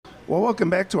Well, welcome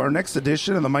back to our next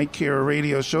edition of the Mike Kara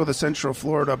Radio Show, the Central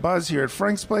Florida Buzz here at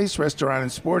Frank's Place Restaurant and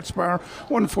Sports Bar,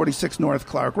 146 North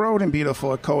Clark Road in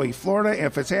beautiful Ocoee, Florida.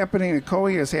 If it's happening at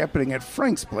Ocoee, it's happening at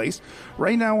Frank's Place.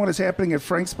 Right now, what is happening at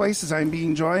Frank's Place is I'm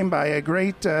being joined by a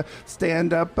great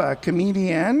stand-up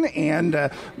comedian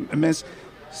and Miss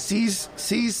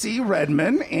Cece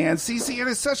Redman. And Cece, it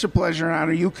is such a pleasure and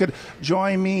honor you could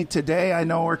join me today. I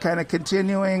know we're kind of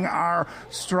continuing our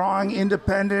strong,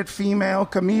 independent female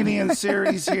comedian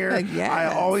series here. Yes.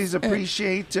 I always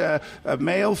appreciate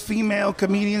male, female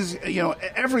comedians,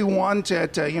 everyone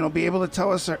to be able to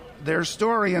tell us their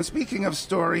story. And speaking of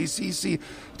stories, Cece,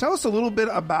 tell us a little bit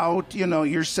about,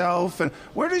 yourself and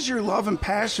where does your love and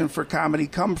passion for comedy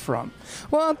come from?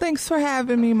 Well, thanks for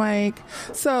having me, Mike.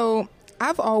 So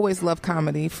I've always loved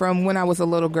comedy from when I was a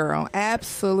little girl.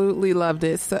 Absolutely loved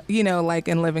it. So, like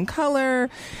in Living Color,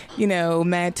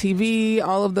 Mad TV,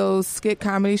 all of those skit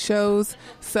comedy shows.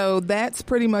 So that's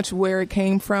pretty much where it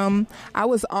came from. I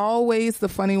was always the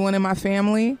funny one in my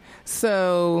family.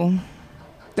 So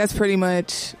that's pretty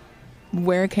much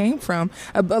where it came from.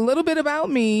 A little bit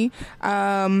about me.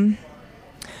 I'm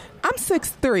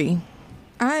 6'3".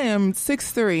 I am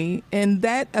 6'3", and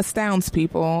that astounds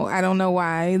people. I don't know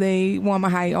why. They want my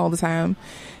height all the time.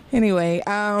 Anyway,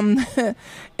 and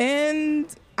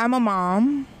I'm a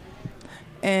mom,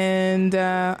 and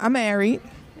I'm married.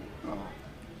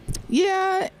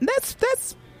 Yeah,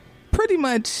 that's pretty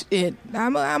much it.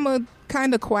 I'm a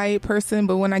kind of quiet person,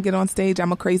 but when I get on stage,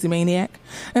 I'm a crazy maniac.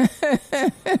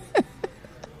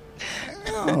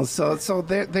 Oh, so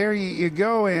there you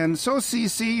go. And so,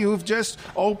 Cece, you've just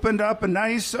opened up a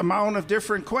nice amount of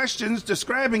different questions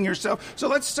describing yourself. So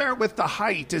let's start with the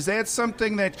height. Is that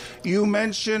something that you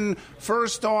mention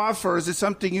first off, or is it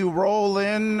something you roll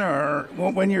in or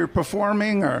when you're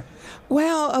performing? Or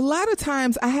Well, a lot of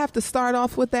times I have to start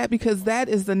off with that because that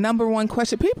is the number one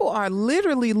question. People are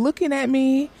literally looking at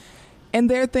me and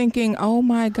they're thinking, oh,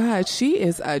 my God, she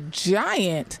is a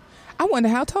giant. I wonder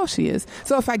how tall she is.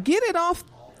 So if I get it off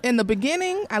in the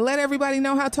beginning, I let everybody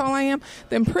know how tall I am,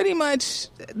 then pretty much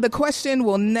the question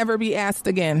will never be asked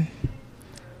again.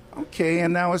 Okay,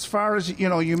 and now as far as,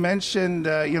 you mentioned,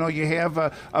 you have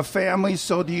a family,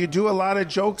 so do you do a lot of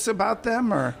jokes about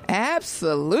them? Or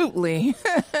Absolutely.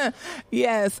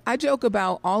 Yes, I joke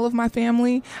about all of my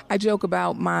family. I joke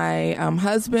about my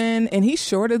husband, and he's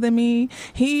shorter than me.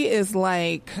 He is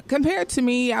compared to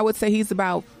me, I would say he's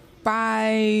about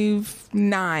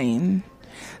 5'9".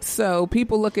 So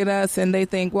people look at us and they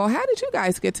think, well, how did you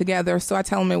guys get together? So I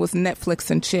tell them it was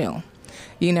Netflix and chill.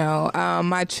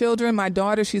 My children, my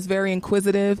daughter, she's very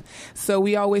inquisitive. So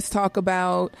we always talk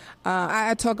about,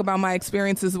 I talk about my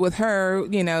experiences with her,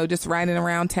 just riding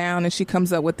around town, and she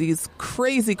comes up with these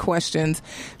crazy questions.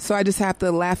 So I just have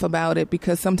to laugh about it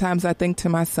because sometimes I think to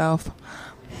myself,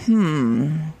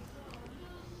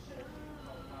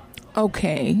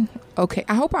 Okay.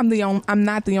 I hope I'm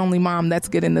not the only mom that's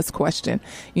getting this question.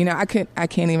 I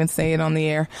can't even say it on the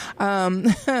air.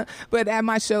 But at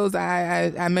my shows,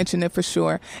 I mention it for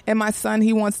sure. And my son,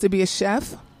 he wants to be a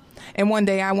chef. And one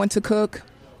day I went to cook,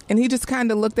 and he just kind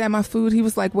of looked at my food. He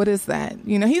was like, "What is that?"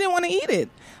 He didn't want to eat it,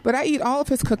 but I eat all of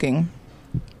his cooking.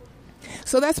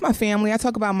 So that's my family. I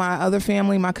talk about my other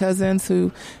family, my cousins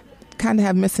who kind of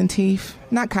have missing teeth.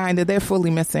 Not kind of, they're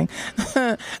fully missing.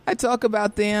 I talk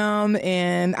about them,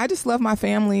 and I just love my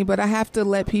family, but I have to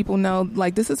let people know,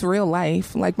 this is real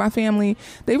life. My family,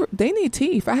 they need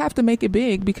teeth. I have to make it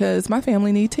big because my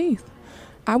family need teeth.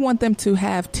 I want them to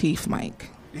have teeth, Mike.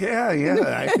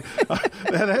 Yeah.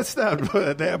 That's not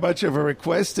that much of a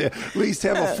request to at least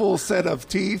have a full set of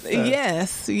teeth.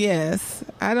 Yes.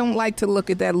 I don't like to look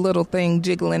at that little thing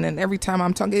jiggling, and every time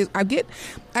I'm talking, I get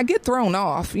thrown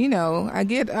off. I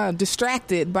get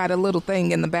distracted by the little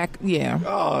thing in the back. Yeah.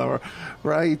 Oh,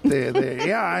 right there.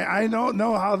 Yeah, I don't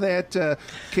know how that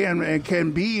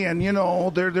can be. And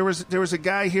there was a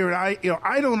guy here, and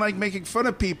I don't like making fun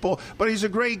of people, but he's a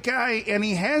great guy, and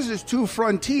he has his two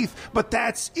front teeth, but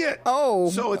that's it. Oh,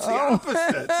 so it's the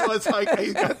opposite. So it's like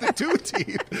he got the two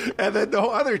teeth and then no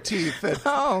other teeth.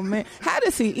 Oh man, how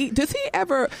does he eat? Does he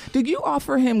ever? Did you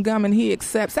offer him gum and he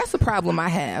accepts? That's the problem I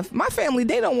have. My family,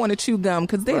 they don't want to chew gum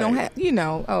because they don't have.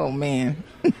 Oh man.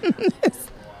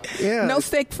 Yeah. No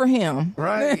steak for him.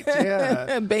 Right,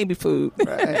 yeah. Baby food.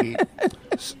 Right.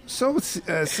 So,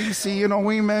 Cece,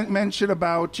 we mentioned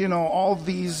about, all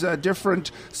these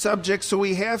different subjects. So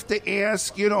we have to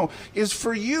ask, is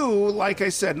for you, like I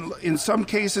said, in some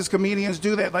cases, comedians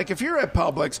do that. Like if you're at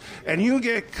Publix and you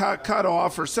get cut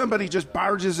off or somebody just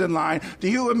barges in line, do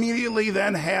you immediately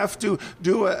then have to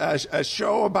do a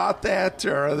show about that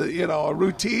or, a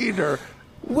routine or...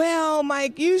 Well,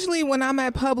 Mike, usually when I'm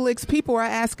at Publix, people are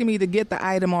asking me to get the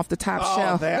item off the top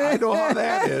shelf. I know how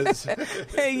that is.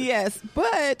 Yes,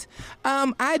 but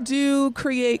I do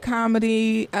create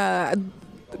comedy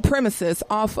premises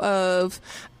off of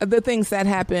the things that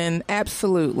happen.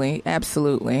 Absolutely,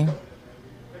 absolutely.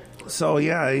 So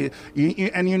yeah,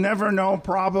 you never know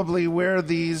probably where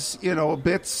these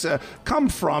bits come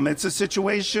from. It's a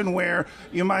situation where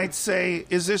you might say,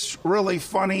 "Is this really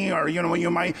funny?" Or you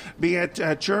might be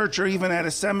at church or even at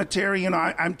a cemetery.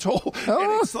 I'm told,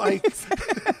 and it's like,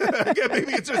 again,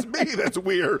 maybe it's just me that's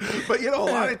weird. But a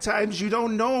lot of times you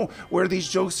don't know where these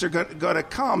jokes are going to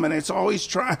come, and it's always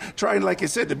trying, like I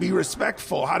said, to be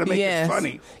respectful, how to make it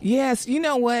funny. Yes, you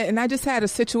know what? And I just had a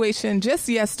situation just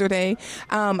yesterday.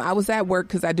 I was at work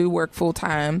because I do work full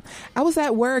time. I was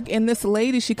at work and this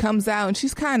lady, she comes out and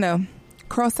she's kind of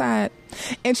cross-eyed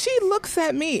and she looks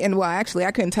at me and actually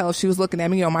I couldn't tell if she was looking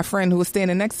at me or my friend who was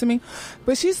standing next to me,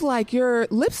 but she's like, "Your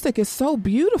lipstick is so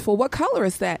beautiful. What color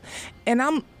is that?" And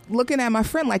I'm looking at my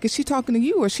friend like, is she talking to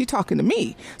you or is she talking to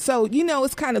me? So,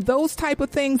 it's kind of those type of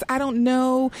things. I don't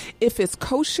know if it's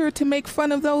kosher to make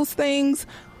fun of those things,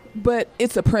 but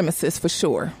it's a premises for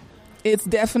sure. It's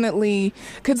definitely,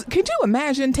 because could you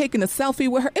imagine taking a selfie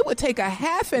with her? It would take a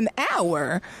half an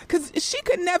hour because she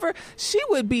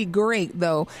would be great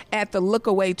though at the look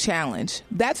away challenge.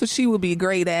 That's what she would be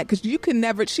great at because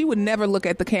she would never look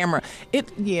at the camera.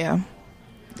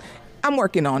 I'm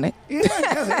working on it.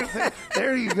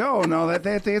 There you go. No,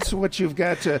 that's what you've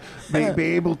got to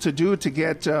be able to do to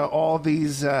get all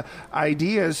these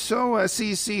ideas. So,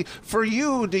 Cece, for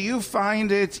you, do you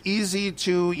find it easy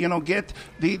to get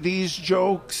these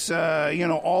jokes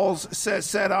all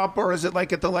set up, or is it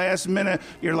like at the last minute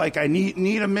you're like, I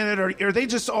need a minute, or they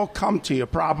just all come to you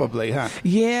probably, huh?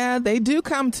 Yeah, they do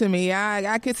come to me.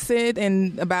 I could sit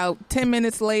and about 10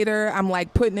 minutes later I'm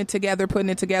like putting it together,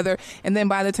 and then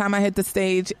by the time I hit the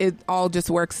stage, it all just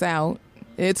works out.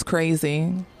 It's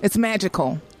crazy. It's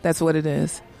magical. That's what it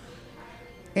is.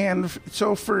 And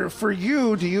so for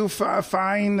you, do you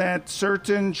find that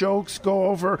certain jokes go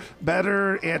over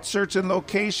better at certain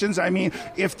locations? I mean,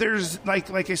 if there's,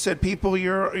 like I said, people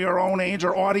your own age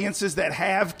or audiences that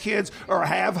have kids or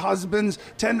have husbands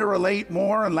tend to relate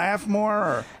more and laugh more?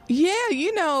 Or? Yeah,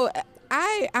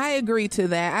 I agree to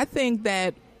that. I think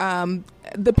that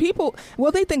the people,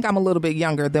 they think I'm a little bit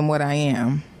younger than what I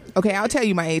am. Okay, I'll tell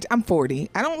you my age. I'm 40.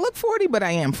 I don't look 40, but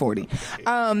I am 40.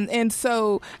 And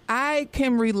so I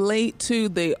can relate to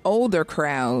the older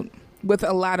crowd with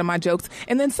a lot of my jokes.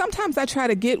 And then sometimes I try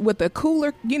to get with the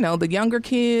cooler, the younger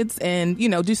kids and,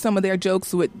 do some of their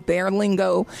jokes with their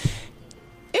lingo.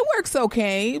 It works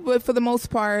okay, but for the most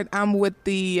part, I'm with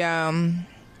the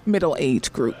middle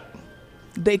age group.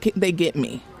 They get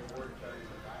me.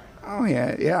 Oh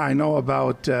yeah, I know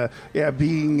about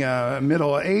being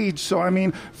middle age. So I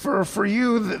mean, for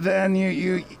you, then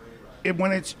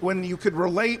when you could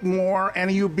relate more,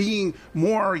 and you being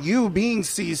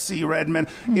Cece Redman,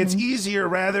 it's easier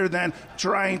rather than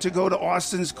trying to go to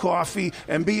Austin's Coffee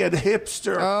and be a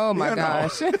hipster. Oh my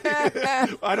gosh!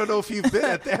 I don't know if you've been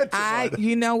at that.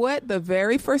 You know what? The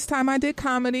very first time I did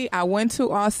comedy, I went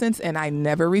to Austin's and I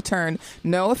never returned.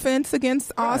 No offense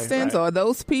against Austin's or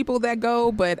those people that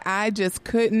go, but I just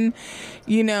couldn't.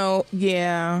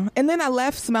 Yeah. And then I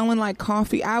left smelling like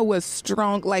coffee. I was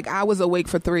strong, like I was awake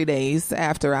for 3 days.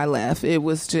 After I left, it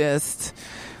was just,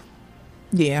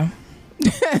 yeah.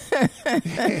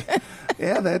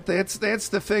 Yeah, that's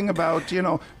the thing about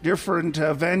different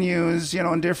venues,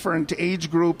 and different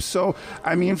age groups. So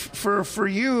I mean, for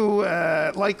you,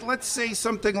 like let's say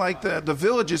something like the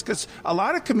Villages, because a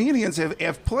lot of comedians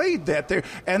have played that there,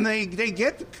 and they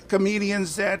get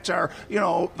comedians that are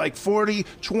like 40,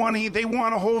 20. They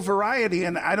want a whole variety,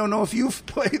 and I don't know if you've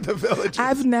played the Villages.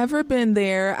 I've never been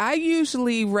there. I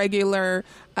usually regular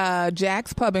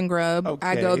Jack's Pub and Grub. Okay.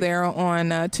 I go there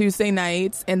on Tuesday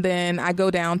nights, and then I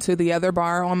go down to the other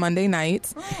bar on Monday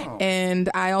nights, and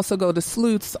I also go to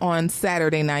Sleuth's on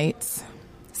Saturday nights.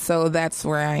 So that's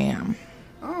where I am.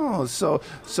 Oh,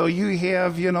 so you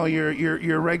have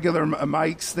your regular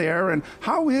mics there, and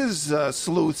how is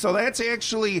Sleuth? So that's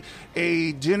actually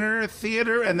a dinner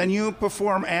theater, and then you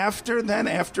perform after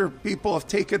people have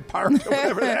taken part, or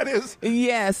whatever that is.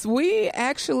 Yes, we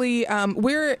actually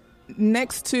we're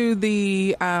next to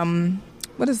the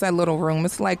what is that little room?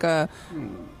 It's like a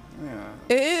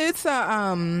it's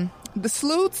a the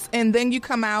Sleuths, and then you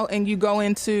come out and you go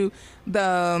into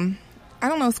the I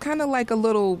don't know, it's kind of like a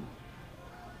little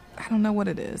I don't know what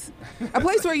it is. A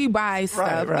place where you buy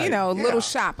stuff, right. you know, a Yeah. little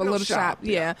shop.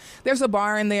 Yeah. There's a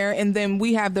bar in there, and then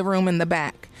we have the room in the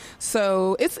back.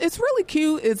 So it's really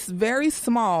cute. It's very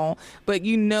small, but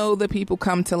you know the people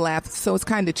come to laugh. So it's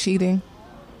kind of cheating.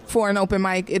 For an open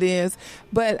mic, it is.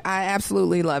 But I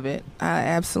absolutely love it.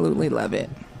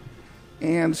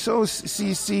 And so,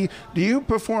 Cece, do you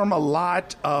perform a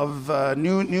lot of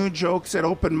new jokes at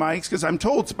open mics? Because I'm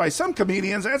told by some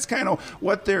comedians that's kind of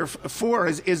what they're for.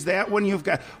 Is that when you've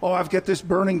got, I've got this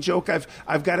burning joke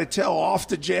I've got to tell off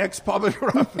to Jack's Public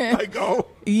or I go?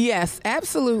 Yes,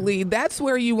 absolutely. That's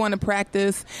where you want to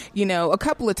practice, you know, a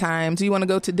couple of times. You want to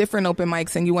go to different open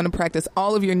mics and you want to practice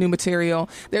all of your new material.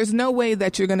 There's no way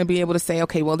that you're going to be able to say,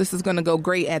 okay, well, this is going to go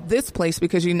great at this place,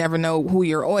 because you never know who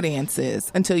your audience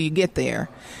is until you get there.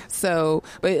 So,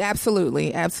 but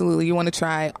absolutely, you want to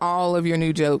try all of your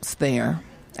new jokes there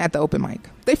at the open mic.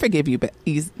 They forgive you, but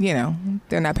you know,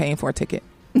 they're not paying for a ticket.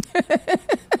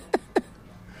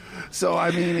 So,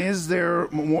 I mean, is there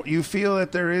more, you feel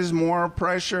that there is more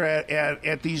pressure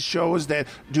at these shows that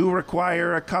do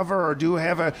require a cover or do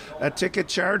have a ticket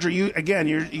charge? Or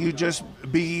you just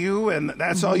be you and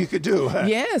that's all you could do?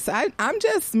 Yes, I'm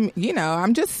just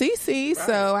Cece. Right.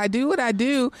 So I do what I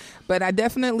do, but I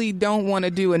definitely don't want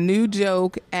to do a new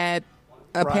joke at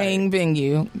a paying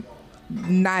venue.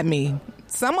 Not me.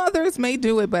 Some others may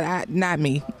do it, but not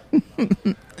me.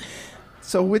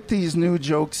 So with these new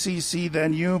jokes, Cece,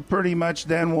 then you pretty much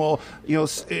you'll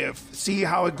see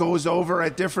how it goes over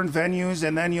at different venues,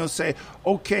 and then you'll say,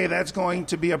 okay, that's going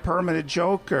to be a permanent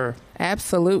joke, or...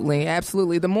 Absolutely.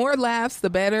 The more laughs,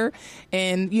 the better.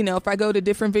 And, you know, if I go to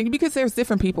different venues, because there's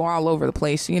different people all over the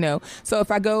place, you know. So if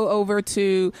I go over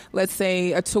to, let's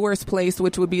say, a tourist place,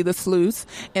 which would be the Sluice,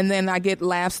 and then I get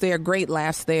laughs there, great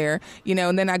laughs there, you know,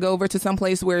 and then I go over to some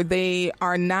place where they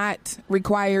are not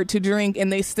required to drink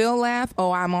and they still laugh,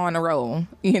 I'm on a roll.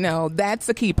 You know, that's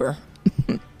a keeper.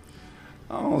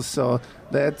 So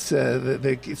that's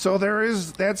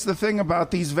that's the thing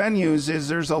about these venues is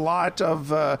there's a lot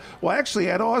of actually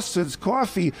at Austin's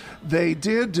Coffee they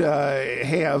did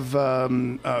have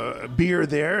beer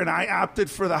there, and I opted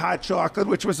for the hot chocolate,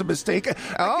 which was a mistake.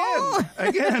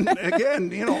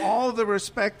 Again, you know, all the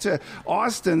respect to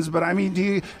Austin's, but I mean,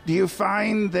 do you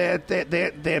find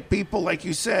that people, like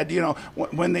you said, you know,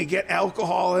 when they get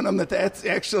alcohol in them, that's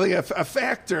actually a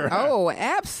factor? Oh,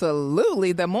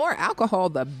 absolutely. The more alcohol,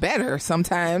 the better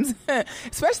sometimes,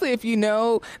 especially if you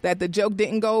know that the joke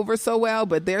didn't go over so well,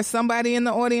 but there's somebody in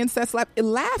the audience that's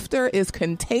laughter is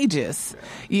contagious,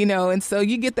 you know, and so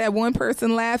you get that one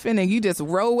person laughing and you just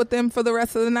roll with them for the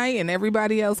rest of the night and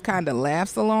everybody else kind of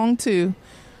laughs along too.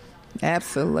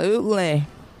 Absolutely.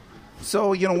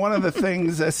 So, you know, one of the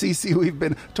things, Cece, we've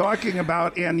been talking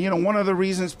about, and, you know, one of the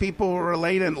reasons people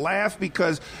relate and laugh,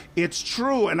 because it's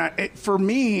true. And for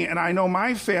me, and I know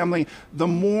my family, the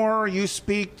more you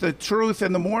speak the truth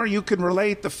and the more you can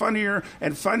relate, the funnier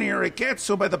and funnier it gets.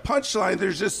 So by the punchline,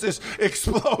 there's just this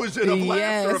explosion of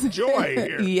laughter, of joy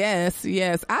here. Yes.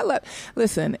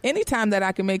 Listen, anytime that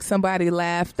I can make somebody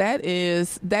laugh, that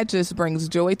just brings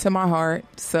joy to my heart.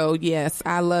 So, yes,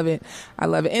 I love it.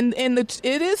 And it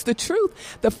is the truth.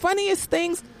 The funniest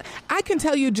things, I can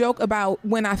tell you a joke about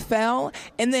when I fell,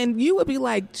 and then you would be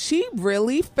like, she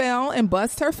really fell and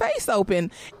bust her face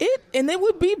open. And it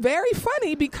would be very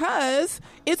funny because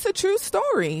it's a true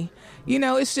story. You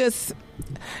know, it's just...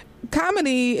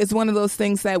 Comedy is one of those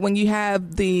things that when you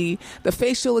have the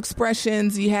facial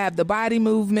expressions, you have the body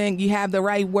movement, you have the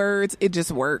right words, it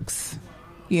just works,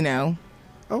 you know.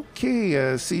 Okay,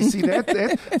 Cece,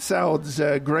 that sounds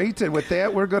great. And with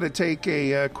that, we're going to take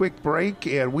a quick break,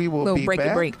 and we will be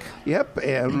back. Break. Yep,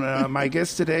 and my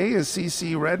guest today is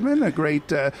Cece Redman, a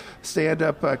great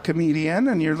stand-up comedian,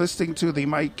 and you're listening to the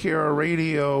Mike Kara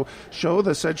Radio Show,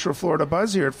 the Central Florida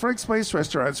Buzz, here at Frank's Place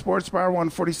Restaurant Sports Bar,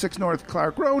 146 North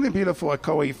Clark Road in beautiful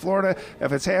Ocoee, Florida.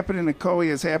 If it's happening in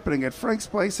Ocoee, it's happening at Frank's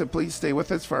Place, and please stay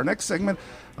with us for our next segment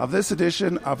of this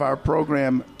edition of our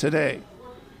program today.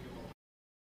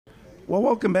 Well,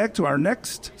 welcome back to our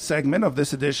next segment of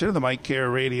this edition of the Mike Kara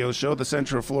Radio Show, the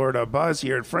Central Florida Buzz,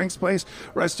 here at Frank's Place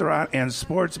Restaurant and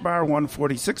Sports Bar,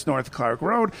 146 North Clark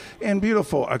Road in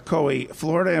beautiful Ocoee,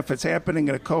 Florida. If it's happening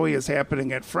at Ocoee, it's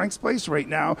happening at Frank's Place right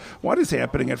now. What is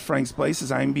happening at Frank's Place is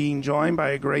I'm being joined by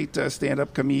a great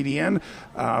stand-up comedian,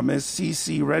 Ms.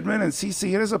 Cece Redman. And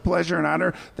Cece, it is a pleasure and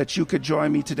honor that you could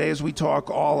join me today as we talk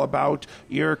all about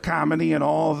your comedy and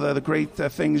all the great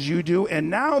things you do. And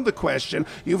now the question,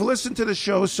 you've listened to to the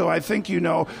show, so I think you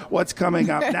know what's coming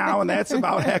up now, and that's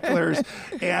about hecklers.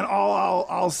 And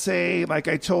I'll say, like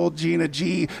I told Gina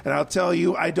G, and I'll tell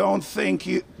you, I don't think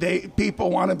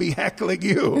people want to be heckling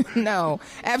you. No,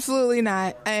 absolutely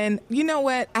not. And you know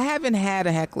what? I haven't had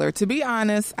a heckler. To be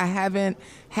honest, I haven't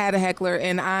had a heckler,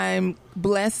 and I'm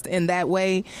blessed in that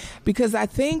way, because I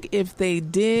think if they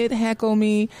did heckle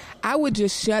me, I would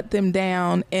just shut them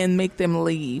down and make them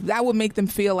leave. That would make them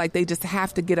feel like they just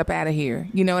have to get up out of here.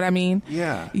 You know what I mean?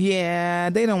 Yeah. Yeah,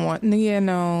 they don't want,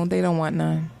 no, they don't want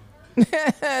none.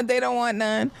 They don't want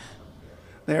none.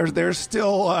 They're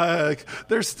still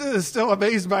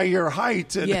amazed by your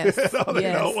height, and yes,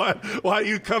 they don't want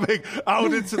you coming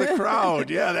out into the crowd.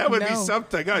 Yeah, that would be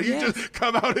something. You just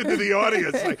come out into the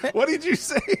audience. Like, what did you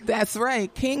say? That's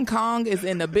right. King Kong is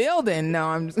in the building. No,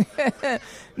 I'm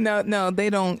no, they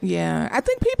don't. Yeah, I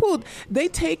think people, they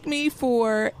take me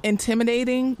for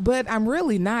intimidating, but I'm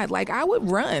really not. Like, I would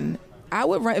run.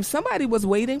 If somebody was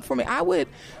waiting for me, I would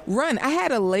run. I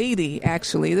had a lady,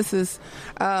 actually. This is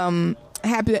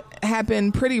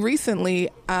happened pretty recently.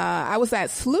 I was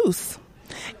at Sluice,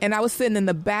 and I was sitting in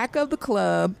the back of the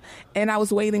club, and I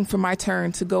was waiting for my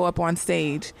turn to go up on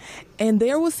stage. And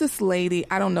there was this lady,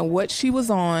 I don't know what she was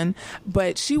on,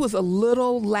 but she was a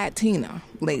little Latina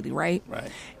lady, right? Right.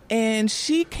 And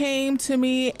she came to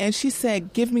me, and she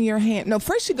said, "Give me your hand." No,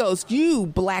 first she goes, "You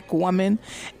black woman."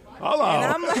 Hello.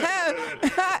 And I'm like,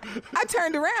 I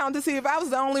turned around to see if I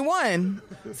was the only one.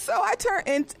 So I turned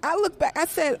and I looked back. I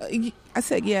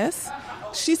said, "Yes."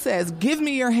 She says, "Give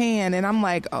me your hand." And I'm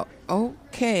like, "Oh,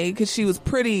 okay," because she was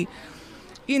pretty,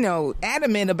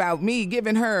 adamant about me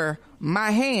giving her my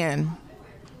hand.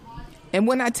 And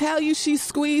when I tell you she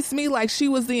squeezed me like she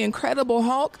was the Incredible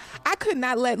Hulk, I could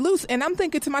not let loose. And I'm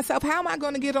thinking to myself, how am I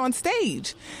going to get on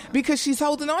stage? Because she's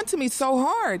holding on to me so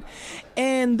hard.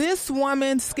 And this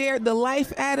woman scared the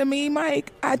life out of me,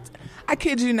 Mike. I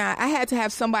kid you not. I had to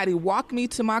have somebody walk me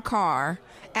to my car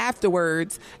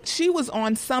afterwards. She was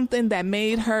on something that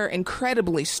made her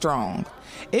incredibly strong.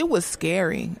 It was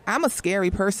scary. I'm a scary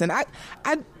person.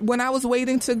 When I was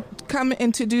waiting to come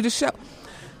in to do the show,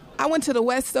 I went to the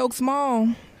West Oaks Mall.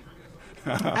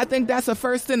 I think that's a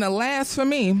first and a last for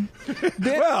me.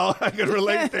 Well, I can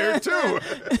relate there, too.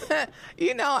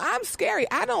 I'm scary.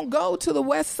 I don't go to the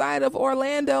west side of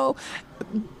Orlando.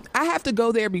 I have to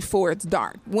go there before it's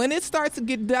dark. When it starts to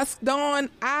get dusk dawn,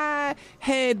 I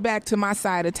head back to my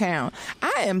side of town.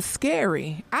 I am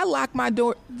scary. I lock my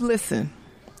door. Listen,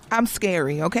 I'm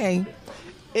scary, okay?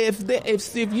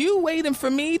 If you waiting for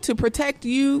me to protect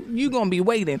you, you gonna be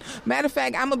waiting. Matter of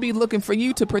fact, I'm gonna be looking for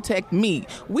you to protect me.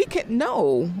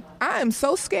 I am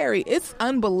so scary. It's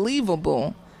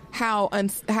unbelievable how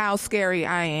scary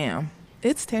I am.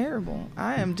 It's terrible.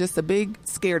 I am just a big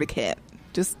scaredy cat.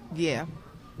 Just, yeah.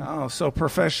 Oh, so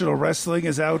professional wrestling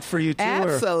is out for you too?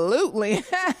 Absolutely.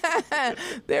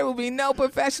 There will be no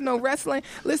professional wrestling.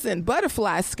 Listen,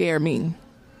 butterflies scare me.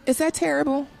 Is that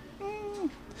terrible?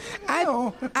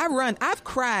 I run. I've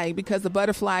cried because the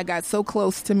butterfly got so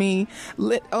close to me.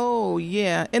 Oh,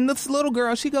 yeah. And this little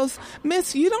girl, she goes,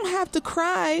 "Miss, you don't have to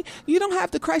cry. You don't have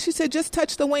to cry." She said, "Just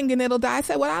touch the wing and it'll die." I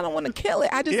said, "Well, I don't want to kill it.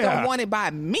 I just don't want it by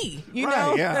me." You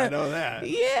know? Yeah, I know that.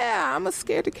 Yeah, I'm a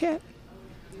scaredy cat.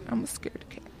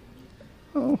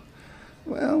 Oh,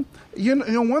 well,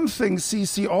 one thing,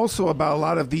 Cece, also about a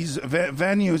lot of these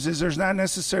venues is there's not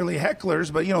necessarily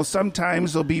hecklers, but,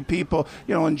 sometimes there'll be people,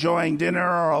 enjoying dinner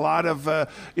or a lot of,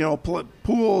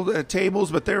 pool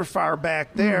tables, but they're far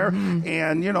back there,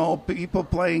 and, people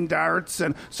playing darts.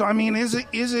 And so, I mean, is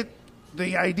it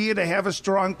the idea to have a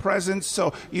strong presence,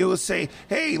 so you will say,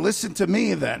 "Hey, listen to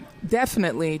me," then?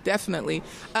 Definitely.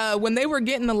 When they were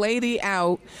getting the lady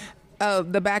out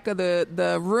of the back of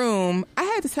the room, I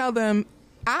had to tell them,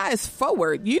 eyes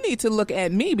forward. You need to look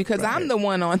at me because I'm the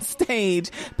one on stage.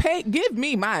 Give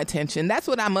me my attention. That's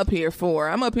what I'm up here for.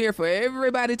 I'm up here for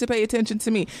everybody to pay attention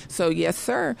to me. So yes,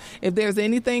 sir. If there's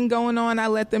anything going on, I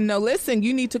let them know. Listen,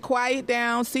 you need to quiet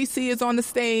down. Cece is on the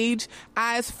stage.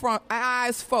 Eyes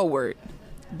forward.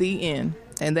 The end.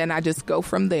 And then I just go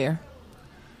from there.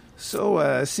 So,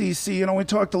 Cece, we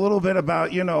talked a little bit about,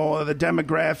 the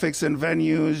demographics and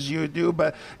venues you do,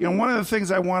 but, one of the things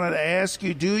I wanted to ask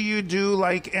you, do you do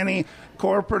like any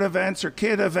corporate events or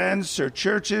kid events or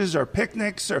churches or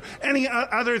picnics or any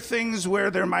other things where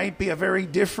there might be a very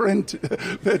different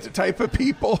type of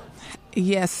people?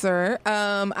 Yes, sir.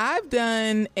 I've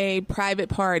done a private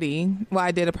party. Well, I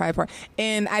did a private party.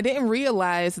 And I didn't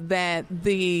realize that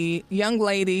the young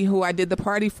lady who I did the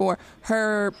party for,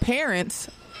 her parents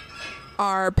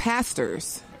are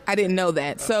pastors. I didn't know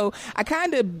that. So I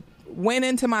kind of went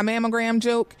into my mammogram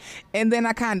joke, and then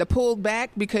I kind of pulled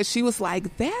back because she was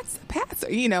like, that's a pastor,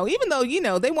 even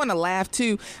though, they want to laugh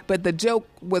too, but the joke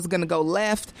was going to go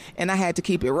left, and I had to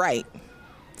keep it right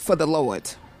for the Lord.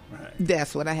 Right.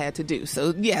 That's what I had to do.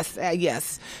 So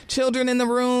yes. Children in the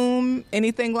room,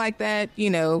 anything like that,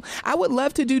 I would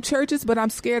love to do churches, but I'm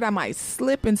scared I might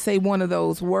slip and say one of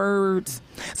those words.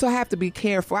 So I have to be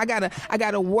careful. I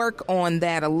gotta work on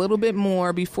that a little bit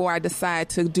more before I decide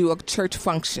to do a church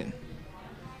function.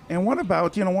 And what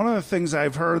about, one of the things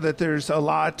I've heard that there's a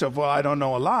lot of, well, I don't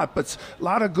know a lot, but a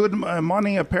lot of good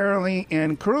money apparently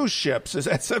in cruise ships. Is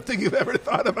that something you've ever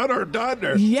thought about or done?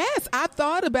 Or? Yes, I've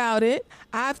thought about it.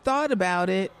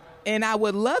 And I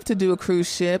would love to do a cruise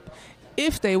ship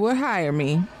if they would hire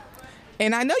me.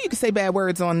 And I know you can say bad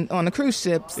words on the cruise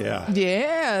ships. Yeah.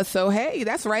 Yeah, so hey,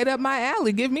 that's right up my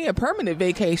alley. Give me a permanent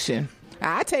vacation.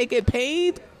 I take it,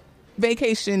 paid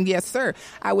vacation. Yes, sir.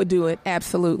 I would do it,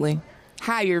 absolutely.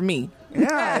 Hire me.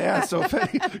 Yeah. So if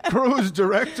any cruise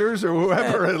directors or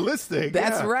whoever are listening.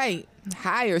 That's right.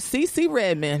 Hire Cece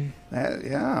Redman.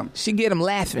 Yeah. She get them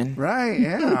laughing. Right,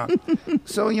 yeah.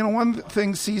 So, one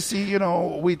thing,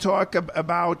 Cece, we talk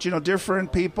about,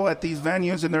 different people at these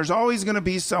venues, and there's always going to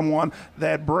be someone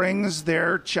that brings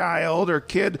their child or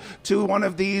kid to one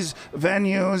of these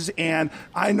venues. And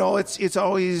I know it's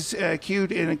always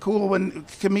cute and cool when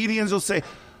comedians will say,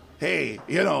 hey,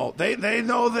 they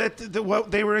know that what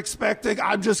they were expecting.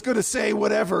 I'm just going to say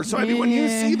whatever. So, when you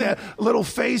see that little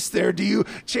face there, do you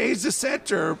change the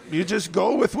set or you just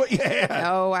go with what you had?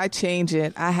 Oh, I change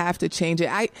it. I have to change it.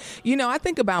 I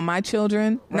think about my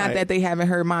children. Right. Not that they haven't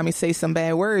heard mommy say some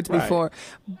bad words before,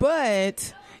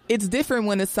 but it's different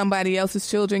when it's somebody else's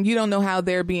children. You don't know how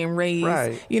they're being raised.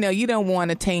 Right. You don't want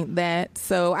to taint that.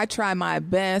 So I try my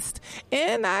best.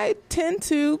 And I tend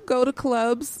to go to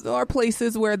clubs or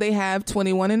places where they have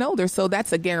 21 and older. So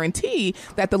that's a guarantee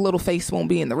that the little face won't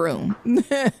be in the room.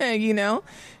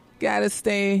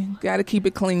 Gotta keep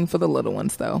it clean for the little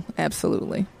ones, though.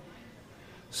 Absolutely.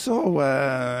 So,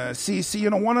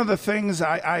 Cece, one of the things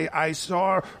I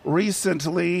saw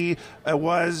recently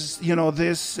was,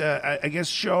 this, I guess,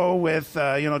 show with,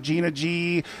 Gina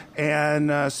G and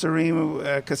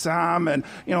Sareem Kassam and,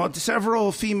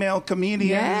 several female comedians.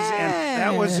 Yes. And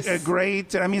that was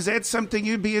great. I mean, is that something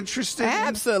you'd be interested in?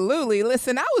 Absolutely.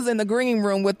 Listen, I was in the green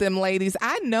room with them ladies.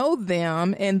 I know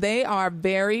them, and they are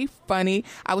very funny.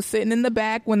 I was sitting in the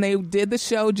back when they did the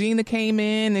show. Gina came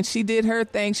in, and she did her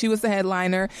thing. She was the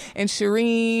headliner. And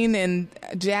Shireen and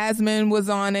Jasmine was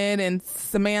on it, and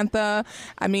Samantha.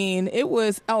 I mean, it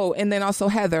was, and then also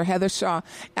Heather Shaw.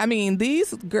 I mean,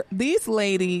 these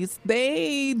ladies,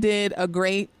 they did a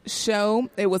great show.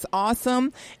 It was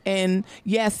awesome. And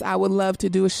yes, I would love to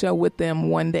do a show with them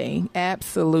one day.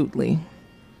 Absolutely.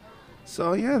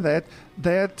 So yeah, that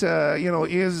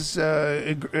is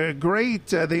great.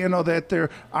 That there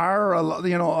are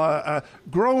a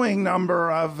growing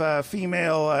number of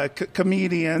female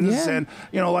comedians, yeah. And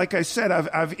like I said,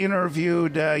 I've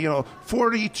interviewed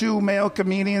 42 male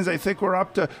comedians. I think we're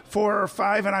up to 4 or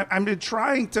 5, and I'm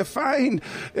trying to find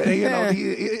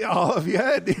all of you.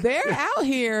 They're out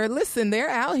here. Listen, they're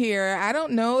out here. I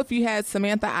don't know if you had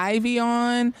Samantha Ivy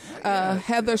on,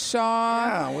 Heather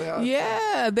Shaw.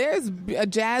 Yeah, there's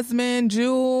Jasmine,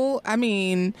 Jewel. I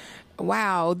mean,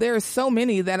 wow, there's so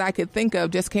many that I could think of.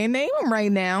 Just can't name them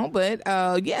right now. But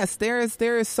yes, there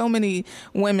is so many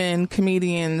women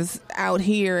comedians out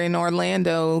here in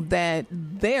Orlando that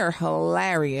they're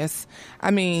hilarious. I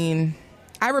mean,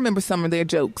 I remember some of their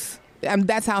jokes.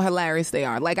 That's how hilarious they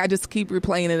are. Like, I just keep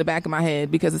replaying in the back of my head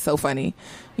because it's so funny.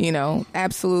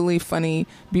 Absolutely funny,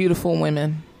 beautiful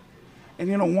women.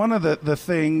 And, one of the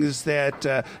things that,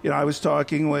 I was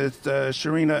talking with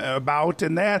Sharina about,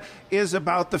 and that is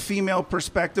about the female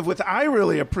perspective, which I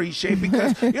really appreciate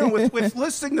because, with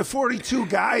listening to 42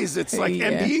 guys, it's like,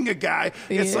 and being a guy,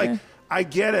 it's like, I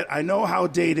get it. I know how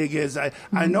dating is. I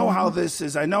know how this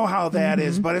is. I know how that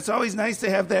is. But it's always nice to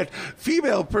have that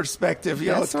female perspective.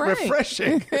 It's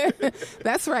refreshing.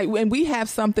 That's right. And we have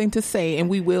something to say, and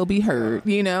we will be heard.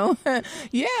 Yeah.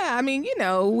 I mean,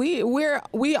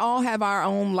 we all have our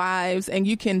own lives, and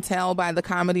you can tell by the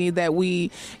comedy that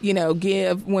we,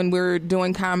 give when we're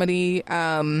doing comedy.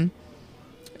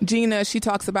 Gina, she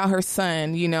talks about her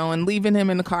son, and leaving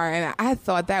him in the car. And I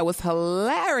thought that was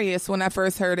hilarious when I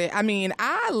first heard it. I mean,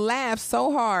 I laughed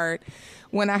so hard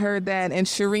when I heard that. And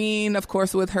Shireen, of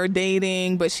course, with her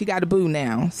dating, but she got a boo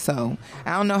now. So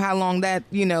I don't know how long that,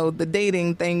 the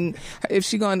dating thing, if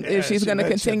she's going to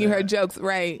continue her jokes.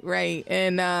 Right.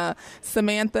 And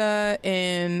Samantha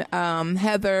and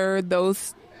Heather,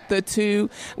 those the two.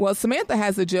 Well, Samantha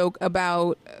has a joke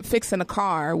about fixing a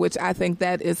car, which I think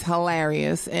that is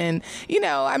hilarious. And,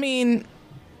 I mean,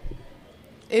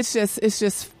 it's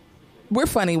just, we're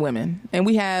funny women and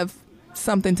we have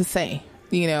something to say,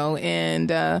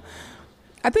 and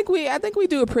I think we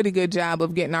do a pretty good job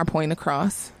of getting our point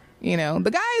across.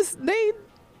 The guys, they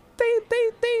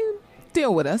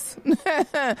deal with us,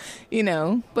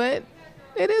 but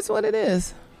it is what it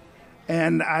is.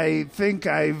 And I think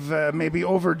I've maybe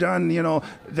overdone,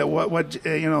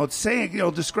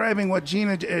 describing what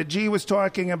Gina G was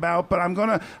talking about. But I'm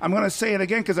gonna say it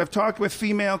again because I've talked with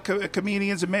female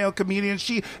comedians and male comedians.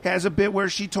 She has a bit where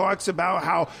she talks about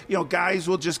how guys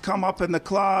will just come up in the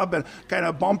club and kind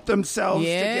of bump themselves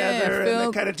together and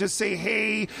they kind of just say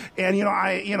hey, and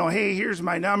hey, here's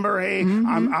my number. Hey,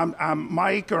 I'm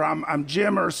Mike or I'm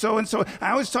Jim or so and so.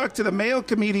 I always talk to the male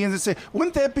comedians and say,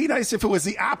 wouldn't that be nice if it was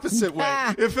the opposite way?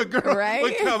 If a girl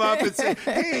would come up and say,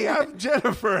 hey, I'm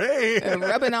Jennifer, hey. And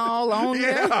rubbing all on you.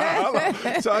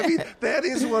 Yeah. So, I mean, that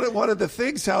is one of the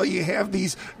things, how you have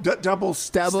these double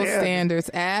standards.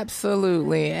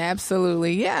 Absolutely.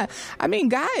 Yeah. I mean,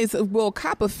 guys will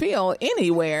cop a feel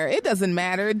anywhere. It doesn't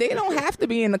matter. They don't have to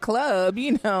be in the club,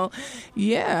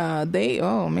 Yeah,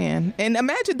 oh, man. And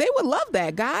imagine, they would love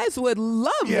that. Guys would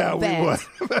love that. Yeah, we would.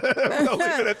 We'll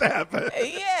leave it at that. But.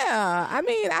 Yeah. I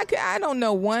mean, I don't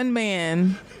know one man.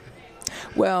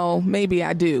 Well, maybe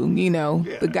I do,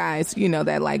 the guys,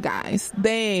 that like guys,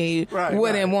 they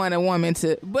wouldn't want a woman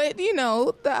to, but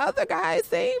the other guys,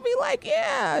 they be like,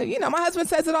 yeah, my husband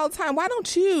says it all the time. Why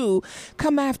don't you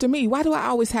come after me? Why do I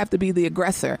always have to be the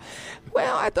aggressor?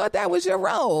 Well, I thought that was your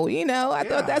role. I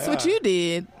thought that's what you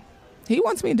did. He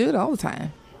wants me to do it all the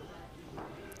time.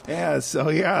 Yeah, so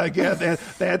again,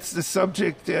 that's the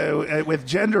subject with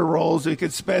gender roles. We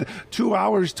could spend 2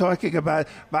 hours talking about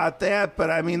that, but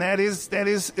I mean that is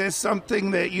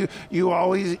something that you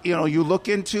always you look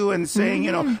into and saying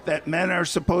that men are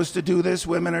supposed to do this,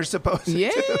 women are supposed to.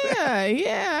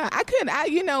 Yeah.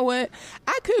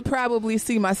 I could probably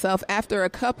see myself after a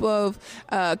couple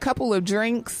of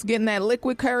drinks, getting that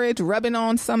liquid courage, rubbing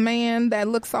on some man that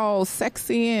looks all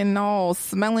sexy and all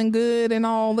smelling good and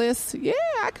all this. Yeah,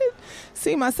 I could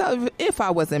see myself if I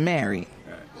wasn't married.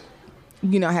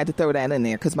 Right. I had to throw that in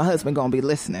there because my husband gonna be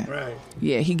listening. Right.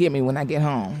 Yeah, he get me when I get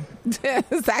home. So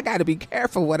I got to be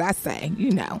careful what I say.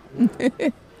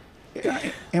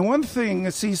 And one thing,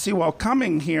 Cece, while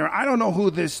coming here, I don't know who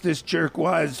this jerk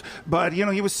was, but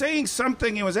he was saying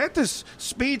something. He was at this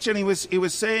speech, and he was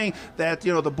saying that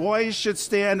the boys should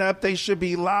stand up, they should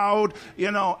be loud,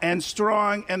 and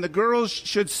strong, and the girls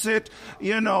should sit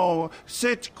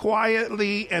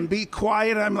quietly and be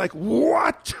quiet. I'm like,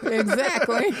 what?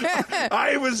 Exactly.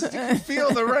 I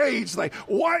feel the rage. Like,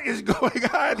 what is going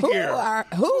on here?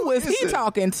 Who was he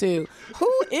talking to?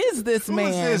 Who is this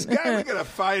man? Who is this guy? We're gonna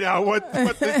find out what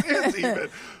this is even.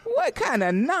 What kind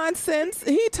of nonsense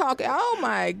he talking? Oh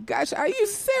my gosh, are you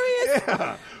serious?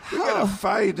 Yeah, we're gonna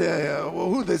find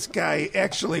who this guy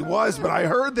actually was. But I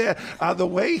heard that on the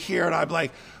way here, and I'm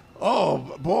like,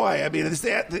 oh boy! I mean, is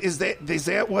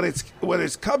that what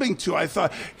it's coming to? I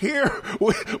thought here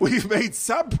we've made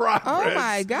some progress. Oh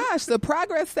my gosh, the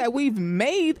progress that we've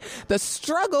made, the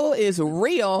struggle is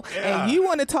real. Yeah. And you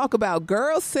want to talk about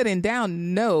girls sitting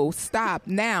down? No, stop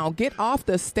now. Get off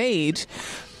the stage.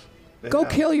 Go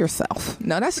kill yourself.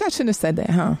 No, I shouldn't have said that,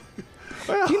 huh?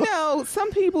 Well,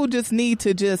 some people just need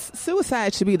to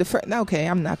suicide should be the first. Okay,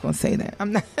 I'm not going to say that.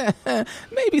 I'm not.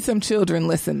 Maybe some children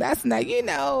listen. That's not,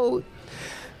 they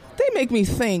make me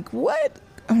think, what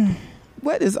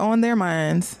is on their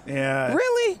minds? Yeah.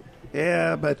 Really?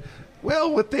 Yeah, but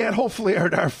well, with that, hopefully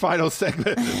in our final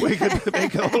segment, we can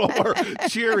make it a little more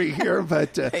cheery here.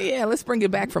 But yeah, let's bring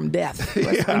it back from death.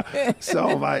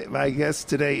 So my guest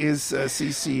today is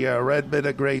Cece Redman,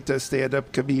 a great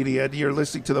stand-up comedian. You're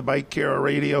listening to the Mike Cara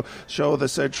Radio Show, the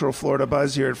Central Florida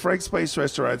Buzz here at Frank's Place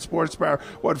Restaurant Sports Bar,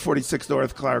 146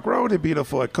 North Clark Road in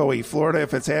beautiful Ecoe, Florida.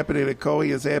 If it's happening at Ecoe,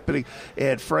 it's happening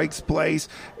at Frank's Place.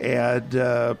 And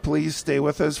please stay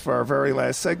with us for our very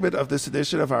last segment of this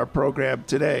edition of our program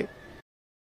today.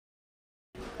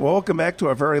 Welcome back to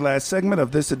our very last segment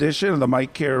of this edition of the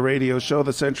Mike Cara Radio Show,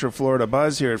 the Central Florida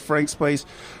Buzz here at Frank's Place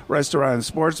Restaurant and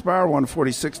Sports Bar,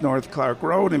 146 North Clark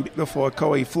Road in beautiful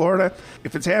Ecoe, Florida.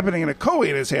 If it's happening in Ecoe,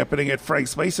 it is happening at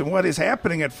Frank's Place. And what is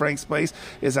happening at Frank's Place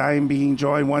is I am being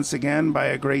joined once again by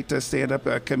a great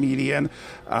stand-up comedian,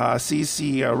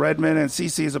 Cece Redman. And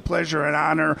Cece, is a pleasure and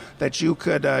honor that you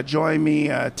could join me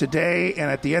today.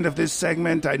 And at the end of this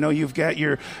segment, I know you've got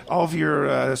all of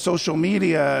your social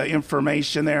media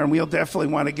information there, and we'll definitely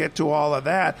want to get to all of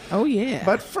that. Oh, yeah.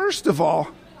 But first of all,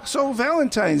 So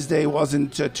Valentine's Day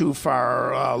wasn't too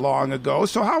far long ago.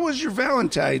 So how was your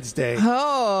Valentine's Day?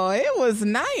 Oh, it was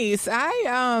nice.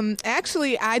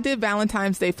 I did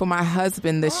Valentine's Day for my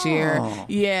husband this year.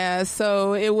 Yeah,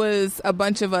 so it was a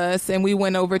bunch of us, and we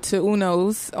went over to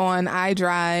Uno's on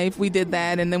iDrive. We did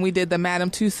that, and then we did the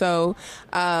Madame Tussauds.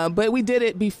 But we did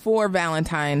it before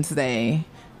Valentine's Day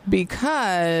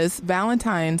because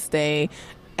Valentine's Day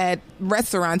at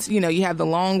restaurants, you have the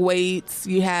long waits,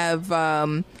 you have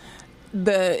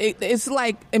it's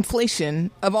like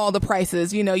inflation of all the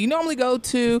prices. You normally go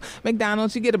to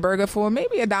McDonald's, you get a burger for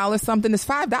maybe $1 something. It's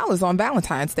 $5 on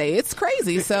Valentine's Day. It's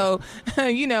crazy. So,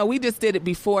 we just did it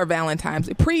before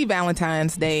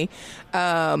pre-Valentine's Day.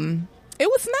 It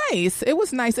was nice. It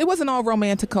was nice. It wasn't all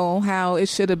romantical how it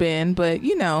should have been, but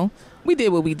we did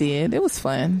what we did. It was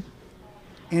fun.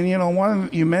 And,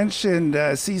 you mentioned,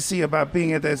 Cece, about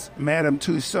being at this Madame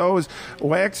Tussauds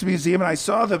Wax Museum, and I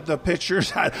saw the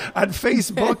pictures on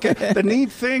Facebook. And the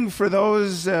neat thing for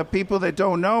those people that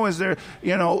don't know is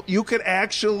you could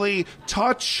actually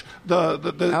touch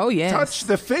touch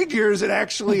the figures and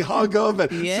actually hug them.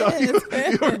 And yes. So you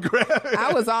were grabbing.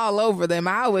 I was all over them.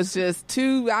 I was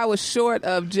short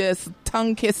of just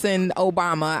tongue kissing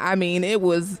Obama. I mean, it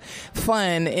was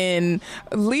fun. And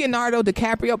Leonardo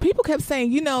DiCaprio, people kept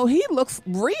saying, he looks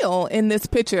real in this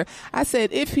picture. I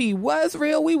said, if he was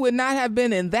real, we would not have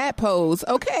been in that pose.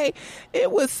 Okay. It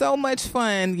was so much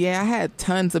fun. Yeah, I had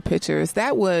tons of pictures.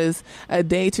 That was a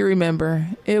day to remember.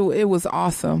 It was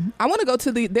awesome. I want to go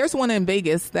to there's one in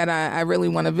Vegas that I really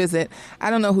want to visit. I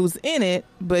don't know who's in it,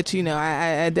 but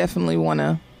I definitely want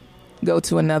to go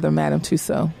to another Madame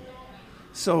Tussauds.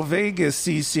 So Vegas,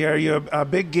 Cece, are you a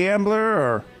big gambler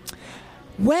or?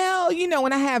 Well,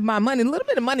 when I have my money, a little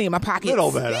bit of money in my pocket.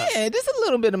 Little bit. Yeah, just a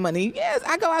little bit of money. Yes,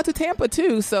 I go out to Tampa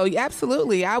too. So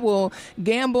absolutely, I will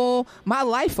gamble my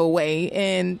life away.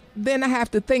 And then I have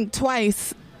to think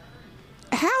twice,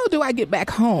 how do I get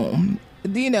back home?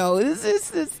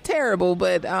 It's terrible.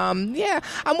 But yeah,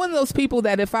 I'm one of those people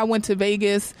that if I went to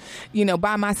Vegas,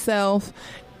 by myself,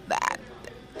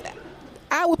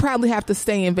 I would probably have to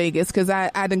stay in Vegas because I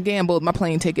done gambled my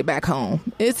plane ticket back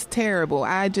home. It's terrible.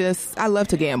 I love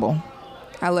to gamble.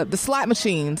 I love the slot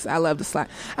machines. I love the slot.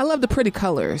 I love the pretty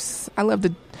colors. I love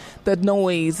the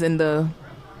noise and the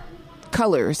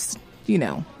colors.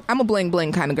 I'm a bling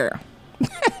bling kind of girl.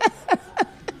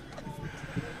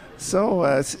 So,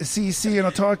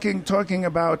 Cece, talking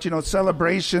about,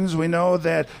 celebrations, we know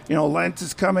that, Lent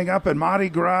is coming up and Mardi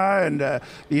Gras, and do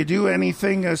you do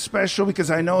anything special?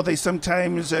 Because I know they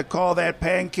sometimes call that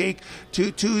Pancake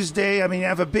Tuesday. I mean, you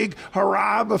have a big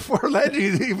hurrah before Lent.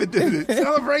 You even did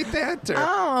celebrate that?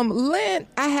 Or? Lent,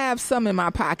 I have some in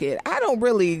my pocket. I don't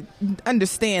really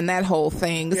understand that whole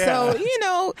thing. Yeah.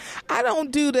 So, I don't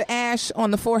do the ash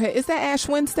on the forehead. Is that Ash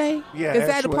Wednesday? Yeah. Is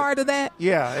that a part of that?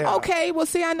 Yeah. Okay, well,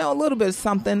 see, I know a little bit of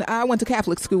something. I went to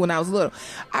Catholic school when I was little.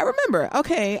 I remember.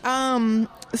 Okay. No,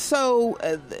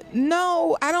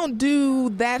 I don't do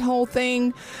that whole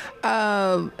thing.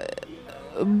 But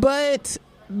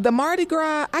the Mardi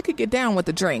Gras, I could get down with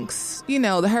the drinks.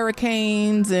 The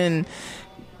hurricanes and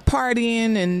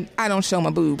partying, and I don't show my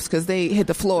boobs because they hit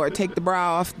the floor. Take the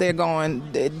bra off. They're going.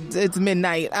 It's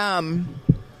midnight. I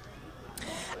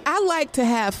like to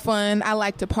have fun. I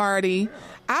like to party.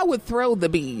 I would throw the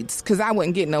beads because I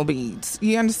wouldn't get no beads.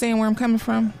 You understand where I'm coming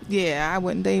from? Yeah, I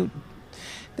wouldn't.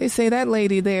 They say that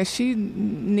lady there, she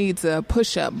needs a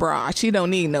push-up bra. She don't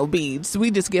need no beads.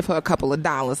 We just give her a couple of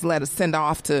dollars. Let her send her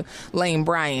off to Lane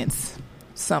Bryant's.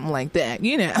 Something like that,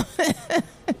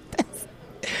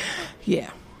 Yeah.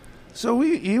 So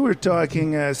you were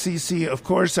talking, Cece, of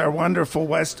course, our wonderful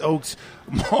West Oaks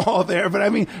Mall there. But I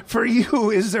mean, for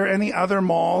you, is there any other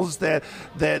malls that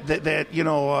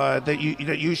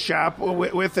you shop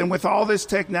with? And with all this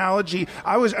technology,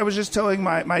 I was just telling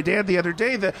my dad the other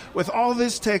day that with all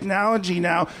this technology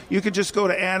now, you could just go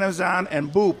to Amazon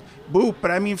and boop.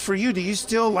 But I mean, for you, do you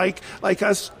still like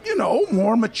us,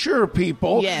 more mature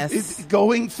people? Yes.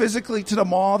 Going physically to the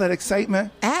mall, that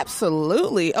excitement?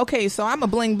 Absolutely. Okay, so I'm a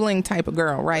bling bling type of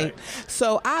girl, right?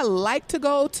 So I like to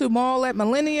go to mall at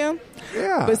Millennium.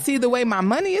 Yeah. But see, the way my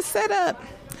money is set up,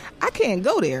 I can't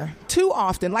go there too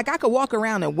often. Like I could walk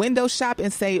around and window shop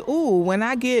and say, ooh, when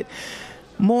I get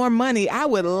more money, I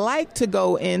would like to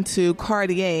go into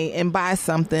Cartier and buy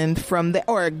something from there,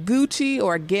 or Gucci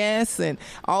or Guess and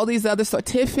all these other stores.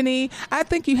 Tiffany. I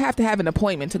think you have to have an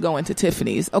appointment to go into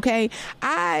Tiffany's. Okay,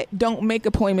 I don't make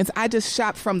appointments. I just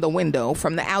shop from the window,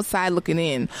 from the outside looking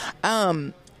in.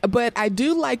 But I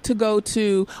do like to go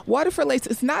to Waterford Lakes.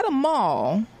 It's not a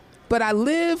mall. but I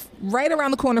live right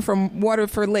around the corner from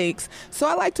Waterford Lakes. So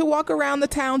I like to walk around the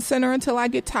town center until I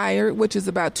get tired, which is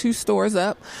about 2 stores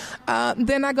up.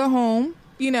 Then I go home.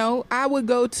 I would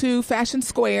go to Fashion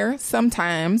Square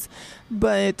sometimes,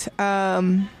 but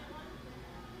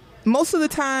most of the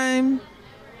time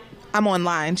I'm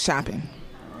online shopping.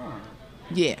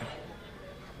 Yeah.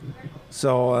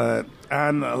 So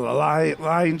online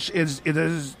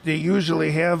they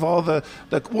usually have all the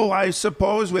well, I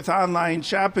suppose with online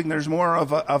shopping there's more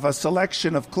of a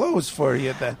selection of clothes for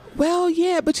you then. Well,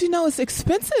 yeah, but it's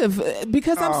expensive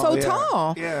because I'm so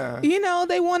tall. Yeah.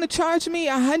 They want to charge me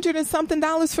 $100 and something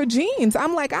for jeans.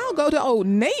 I'm like, I'll go to Old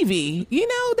Navy.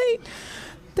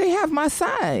 They have my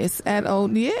size at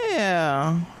Old.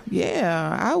 Yeah.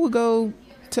 I would go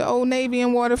to Old Navy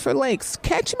and Waterford Lakes.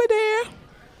 Catch me there.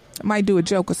 I might do a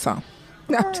joke or something.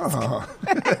 No,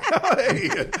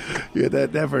 you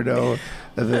never know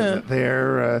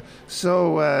there.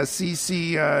 So,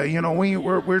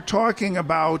 Cece, we're talking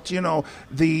about,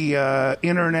 the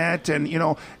internet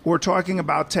and, we're talking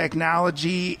about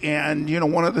technology. And,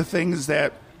 one of the things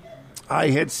that I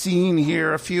had seen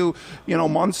here a few,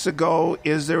 months ago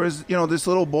is there was, this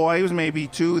little boy, he was maybe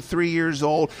 2-3 years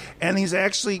old, and he's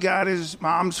actually got his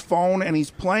mom's phone and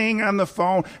he's playing on the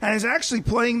phone and he's actually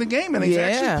playing the game and he's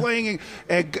actually playing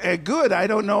a good. I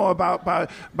don't know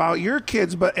about your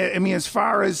kids, but I mean, as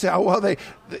far as how well they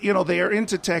are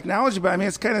into technology, but I mean,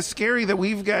 it's kind of scary that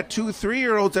we've got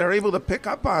 2-3-year-olds that are able to pick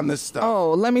up on this stuff.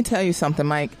 Oh, let me tell you something,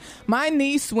 Mike. My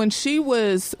niece, when she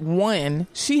was 1,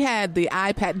 she had the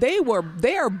iPad. They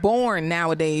are born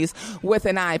nowadays with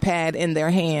an iPad in their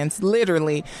hands,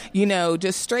 literally,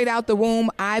 just straight out the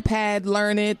womb, iPad,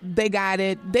 learn it. They got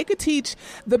it. They could teach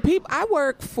the people. I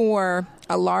work for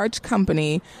a large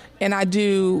company and I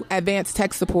do advanced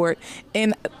tech support.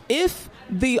 And if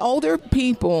the older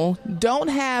people don't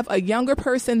have a younger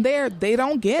person there, they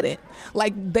don't get it.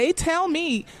 Like, they tell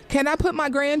me, can I put my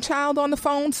grandchild on the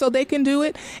phone so they can do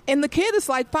it? And the kid is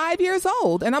like 5 years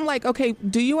old. And I'm like, okay,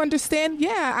 do you understand?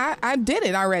 Yeah, I did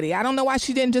it already. I don't know why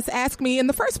she didn't just ask me in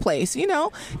the first place.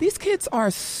 These kids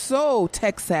are so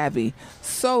tech savvy.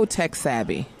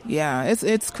 Yeah,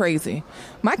 it's crazy.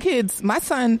 My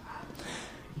son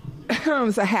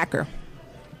is a hacker.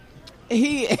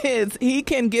 He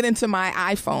can get into my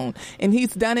iPhone, and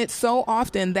he's done it so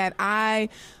often that I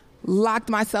locked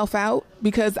myself out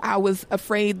because I was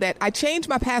afraid that I changed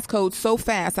my passcode so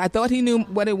fast. I thought he knew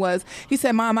what it was. He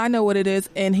said, Mom, I know what it is.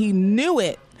 And he knew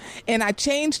it. And I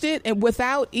changed it, and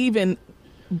without even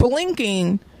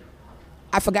blinking,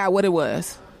 I forgot what it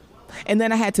was. And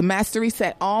then I had to master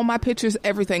reset all my pictures,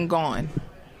 everything gone.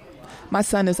 My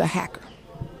son is a hacker.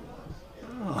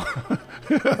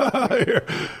 I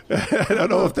don't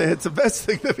know if it's the best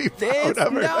thing to be proud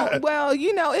of. No, well,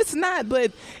 it's not.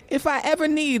 But if I ever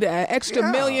need an extra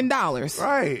 $1 million,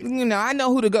 right? I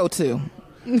know who to go to.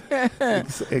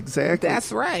 Exactly.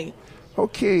 That's right.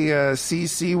 Okay,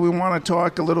 Cece, we want to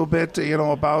talk a little bit,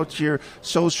 about your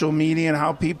social media and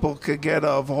how people could get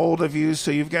a hold of you.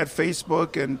 So you've got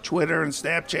Facebook and Twitter and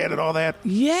Snapchat and all that.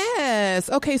 Yes.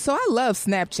 Okay, so I love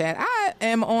Snapchat. I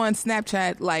am on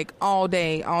Snapchat like all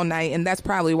day, all night, and that's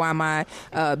probably why my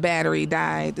battery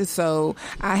died. So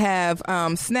I have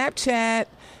Snapchat,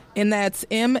 and that's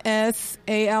MSALYCIA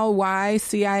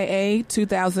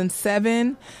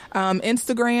 2007.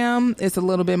 Instagram is a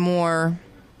little bit more.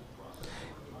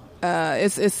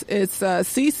 It's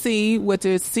Cece, which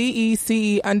is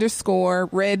CECE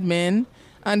 _Redman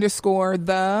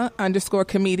 _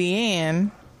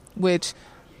 comedian, which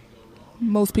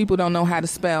most people don't know how to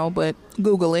spell, but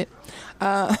Google it.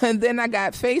 And then I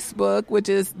got Facebook, which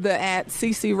is the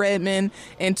 @Cece Redman,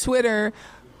 and Twitter,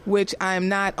 which I'm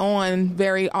not on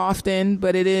very often,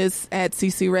 but it is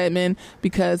 @Cece Redman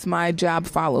because my job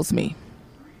follows me.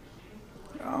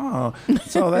 Oh,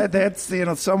 so that's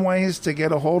some ways to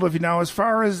get a hold of you. Now, as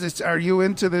far as this, are you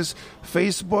into this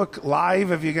Facebook Live?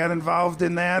 Have you got involved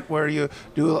in that where you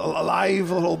do live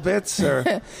little bits?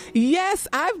 Or? Yes,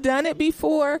 I've done it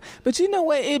before, but you know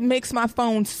what? It makes my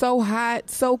phone so hot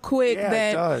so quick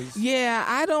that it does. Yeah,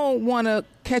 I don't want to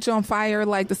catch on fire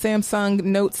like the Samsung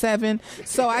Note 7.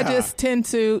 So I just tend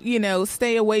to,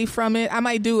 stay away from it. I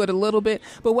might do it a little bit.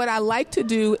 But what I like to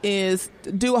do is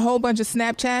do a whole bunch of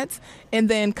Snapchats and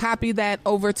then copy that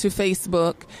over to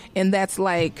Facebook. And that's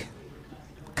like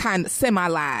kind of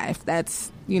semi-live.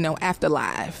 That's, after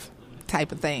live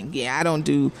type of thing. Yeah, I don't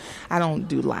do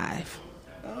live.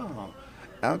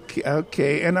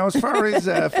 Okay. And now, as far as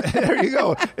there you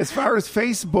go. As far as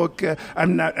Facebook,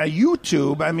 I'm not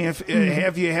YouTube. I mean,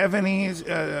 have you any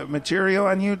material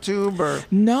on YouTube or?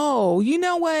 No. You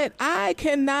know what? I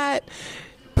cannot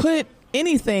put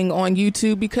anything on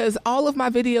YouTube because all of my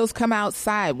videos come out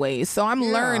sideways. So I'm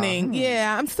learning.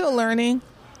 Yeah, I'm still learning.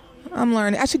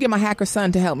 I should get my hacker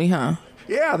son to help me, huh?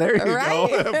 Yeah, there you go.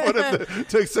 Put it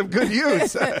to some good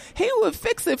use. He would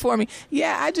fix it for me.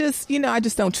 Yeah, I just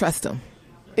don't trust him.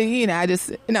 I'm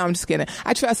just kidding.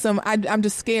 I trust him. I'm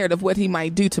just scared of what he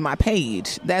might do to my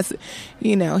page. That's,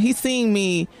 he's seen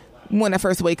me when I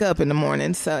first wake up in the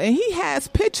morning. So, and he has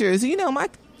pictures.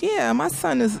 My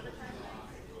son is.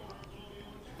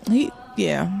 I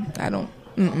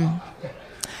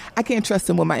can't trust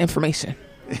him with my information.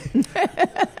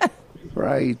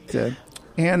 Right.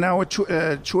 And now with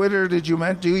Twitter,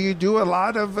 do you do a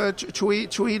lot of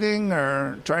tweeting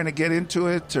or trying to get into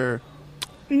it or?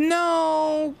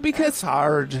 No, because it's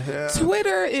hard.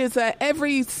 Twitter is a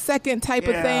every second type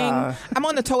of thing. I'm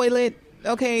on the toilet.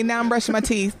 Okay, now I'm brushing my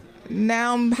teeth.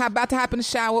 Now I'm about to hop in the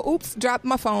shower. Oops, dropped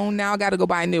my phone. Now I got to go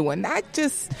buy a new one. I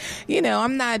just,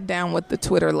 I'm not down with the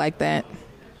Twitter like that.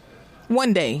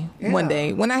 One day,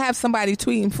 when I have somebody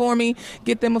tweeting for me,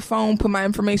 get them a phone, put my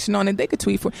information on it, they could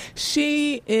tweet for.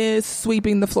 She is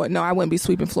sweeping the floor. No, I wouldn't be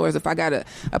sweeping floors if I got a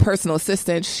personal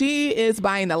assistant. She is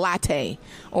buying a latte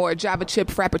or a Java chip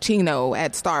frappuccino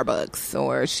at Starbucks,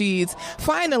 or she's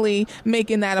finally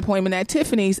making that appointment at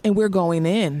Tiffany's, and we're going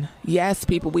in. Yes,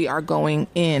 people, we are going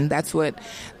in. That's what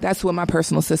my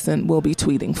personal assistant will be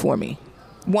tweeting for me.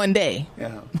 One day.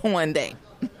 Yeah. One day.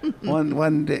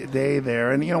 one day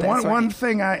there, and one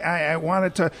thing I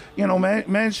wanted to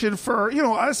mention for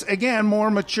us again, more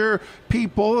mature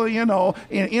people, in our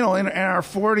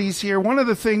 40s here. One of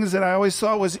the things that I always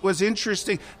thought was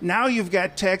interesting. Now you've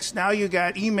got text, now you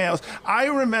got emails. I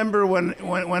remember when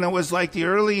it was like the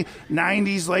early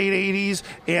 90s, late 80s,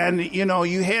 and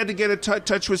you had to get in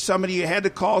touch with somebody, you had to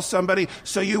call somebody,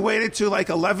 so you waited till like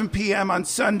 11 p.m. on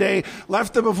Sunday,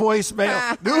 left them a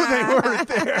voicemail, knew they weren't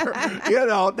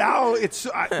there. Now it's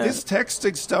this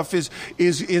texting stuff is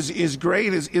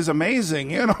great, is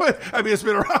amazing. I mean, it's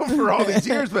been around for all these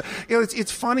years, but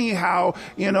it's funny how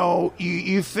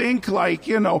you think like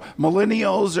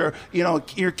millennials or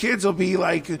your kids will be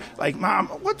like Mom,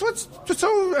 what's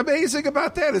so amazing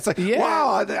about that? It's like,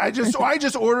 wow, I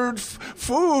just ordered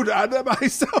food on my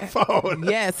cell phone.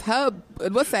 Yes, Hub.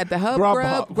 What's that? The Hub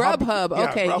Grubhub.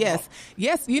 Okay, Grubhub.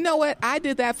 Yes. You know what? I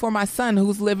did that for my son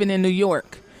who's living in New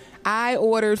York. I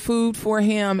ordered food for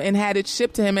him and had it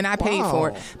shipped to him, and I paid for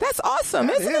it. That's awesome,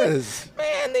 isn't it?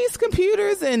 Man, these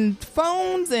computers and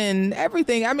phones and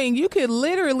everything. I mean, you could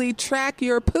literally track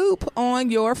your poop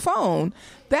on your phone.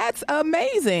 That's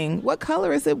amazing. What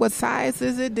color is it? What size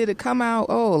is it? Did it come out?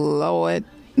 Oh, Lord.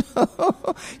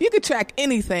 You could track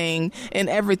anything and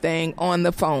everything on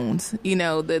the phones.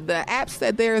 The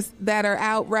apps that are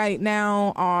out right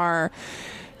now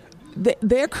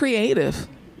they're creative.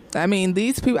 I mean,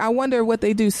 these people, I wonder what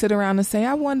they do, sit around and say,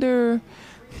 I wonder,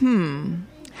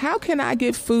 how can I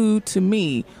get food to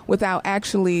me without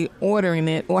actually ordering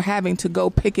it or having to go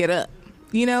pick it up?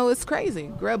 It's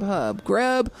crazy.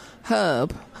 Grubhub.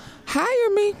 Hire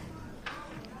me.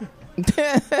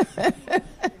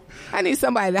 I need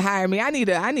somebody to hire me. I need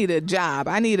a job.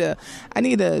 I need a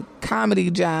comedy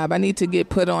job. I need to get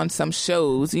put on some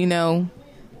shows, I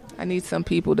need some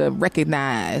people to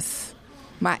recognize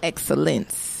my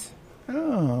excellence.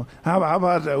 Oh, how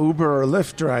about an Uber or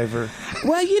Lyft driver?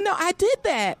 Well, I did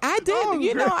that. I did.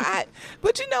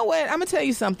 But you know what? I'm gonna tell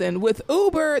you something. With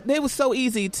Uber, it was so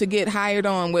easy to get hired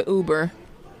on with Uber.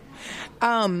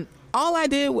 All I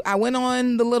did, I went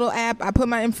on the little app, I put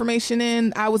my information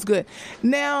in, I was good.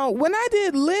 Now, when I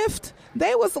did Lyft,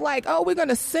 they was like, oh, we're going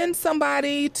to send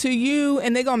somebody to you,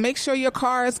 and they're going to make sure your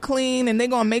car is clean, and they're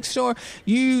going to make sure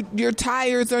your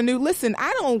tires are new. Listen,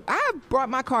 I brought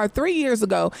my car 3 years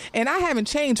ago, and I haven't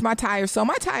changed my tires, so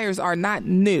my tires are not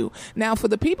new. Now, for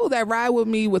the people that ride with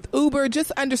me with Uber,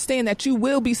 just understand that you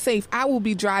will be safe. I will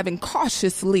be driving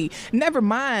cautiously. Never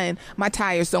mind, my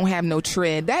tires don't have no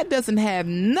tread. That doesn't have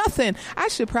nothing. I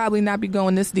should probably not be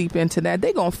going this deep into that.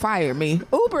 They're going to fire me.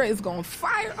 Uber is going to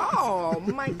fire. Oh,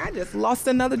 my, I just lost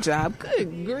another job.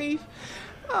 Good grief.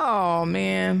 Oh,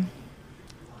 man.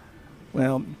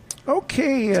 Well,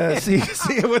 okay. See,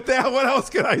 with that, what else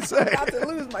can I say? I'm about to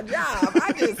lose my job.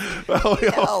 I just,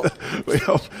 we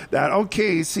hope that.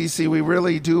 Okay, Cece, we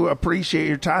really do appreciate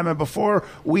your time. And before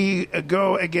we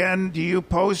go again, do you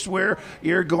post where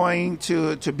you're going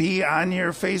to be on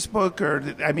your Facebook? Or,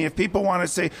 I mean, if people want to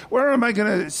say, where am I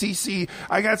going to, Cece,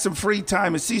 I got some free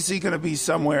time. Is Cece going to be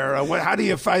somewhere? How do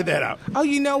you find that out? Oh,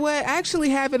 you know what? I actually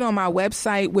have it on my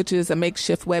website, which is a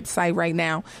makeshift website right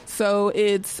now. So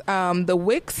it's the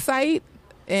Wix site,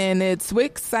 And it's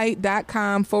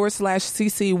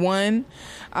wixsite.com/CC1.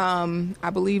 I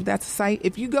believe that's a site.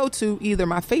 If you go to either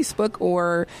my Facebook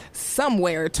or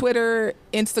somewhere, Twitter,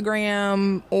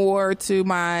 Instagram, or to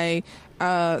my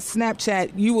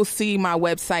Snapchat, you will see my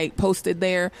website posted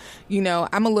there. You know,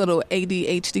 I'm a little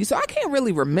ADHD, so I can't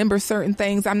really remember certain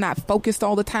things. I'm not focused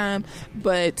all the time,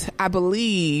 but I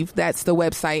believe that's the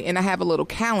website. And I have a little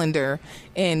calendar.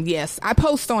 And yes, I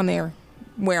post on there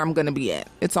where I'm going to be at.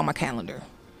 It's on my calendar.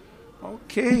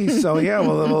 Okay, so yeah,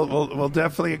 we'll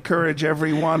definitely encourage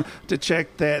everyone to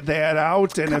check that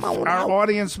out. And if our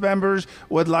audience members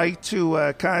would like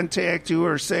to contact you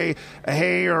or say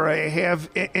hey, or have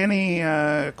any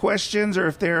questions, or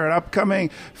if they're an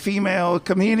upcoming female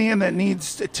comedian that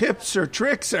needs tips or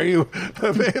tricks, are you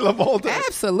available?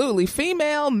 Absolutely.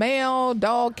 Female, male,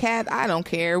 dog, cat, I don't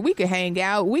care. We could hang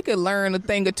out. We could learn a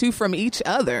thing or two from each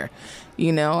other.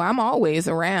 You know, I'm always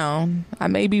around. I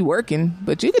may be working,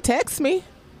 but you could text me.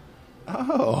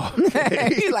 Oh,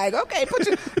 okay. He's like, okay,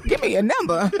 give me your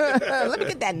number. Let me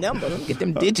get that number. Let me get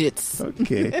them digits.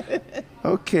 Okay.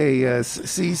 Okay,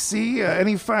 Cece,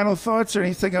 any final thoughts or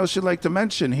anything else you'd like to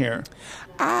mention here?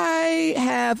 I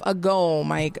have a goal,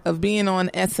 Mike, of being on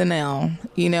SNL,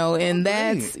 you know, and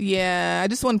that's, I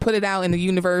just want to put it out in the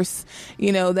universe,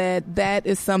 you know, that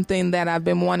is something that I've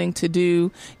been wanting to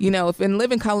do. You know, if In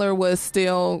Living Color was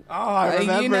still, I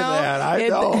remember that. I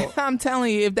know. I'm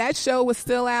telling you, if that show was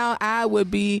still out, I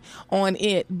would be on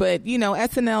it. But, you know,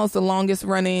 SNL is the longest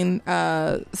running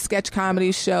sketch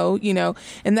comedy show, you know,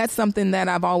 and that's something that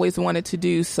I've always wanted to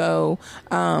do. So,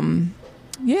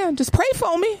 just pray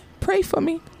for me. Pray for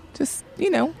me. Just,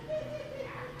 you know,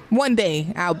 one day.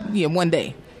 One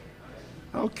day.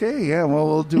 Okay, yeah, well,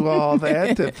 we'll do all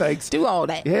that. Thanks. Do all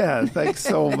that. Yeah, thanks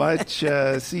so much,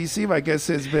 Cece. My guest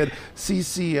has been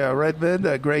Cece Redman,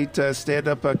 a great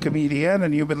stand-up comedian,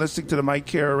 and you've been listening to the Mike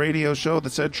Kara radio show,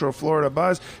 the Central Florida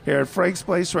Buzz, here at Frank's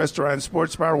Place Restaurant and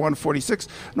Sports Bar, 146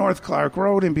 North Clark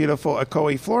Road in beautiful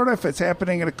Ocoee, Florida. If it's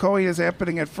happening at Ocoee, it's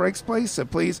happening at Frank's Place, so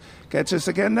please catch us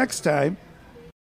again next time.